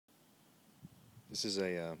This is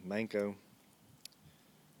a Manco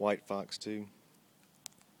White Fox 2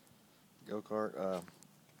 Go-Kart.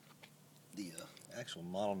 The actual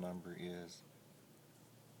model number is,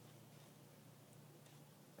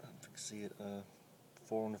 I don't know if you can see it,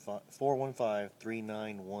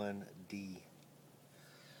 415391D.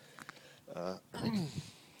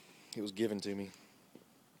 It was given to me.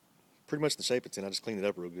 Pretty much the shape it's in. I just cleaned it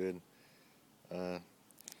up real good.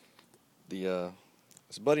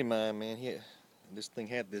 This buddy of mine, man, this thing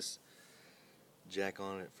had this jack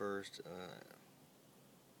on it at first.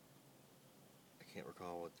 I can't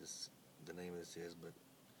recall what the name of this is, but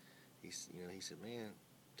he said, man,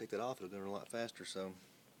 take that off, it'll go a lot faster. So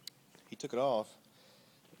he took it off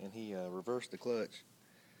and he reversed the clutch,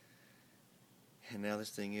 and now this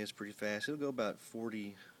thing is pretty fast. It'll go about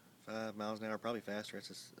 45 miles an hour, probably faster. It's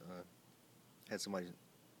just had somebody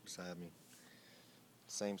beside me,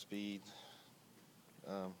 same speed.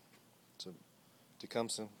 It's a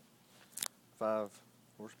Tecumseh, 5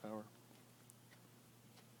 horsepower.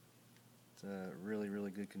 It's really,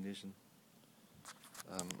 really good condition.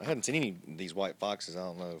 I hadn't seen any of these white foxes. I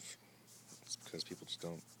don't know if it's because people just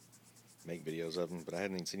don't make videos of them, but I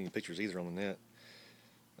hadn't even seen any pictures either on the net.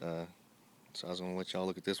 So I was going to let y'all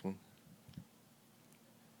look at this one.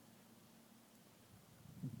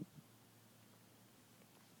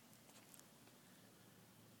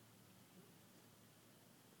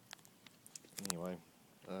 Anyway,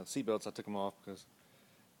 seatbelts, I took them off because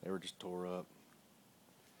they were just tore up.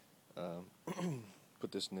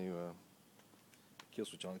 Put this new kill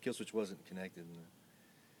switch on. The kill switch wasn't connected, and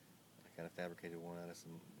I kind of fabricated one out of a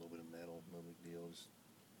little bit of metal, no big deal, just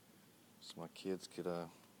so my kids could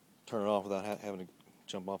turn it off without having to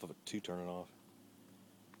jump off of it to turn it off.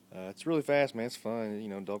 It's really fast, man. It's fun.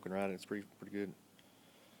 Adult can ride it. It's pretty good.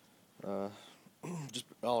 Just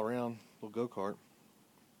all around little go-kart.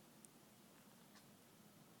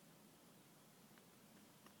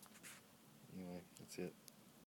 Anyway, that's it.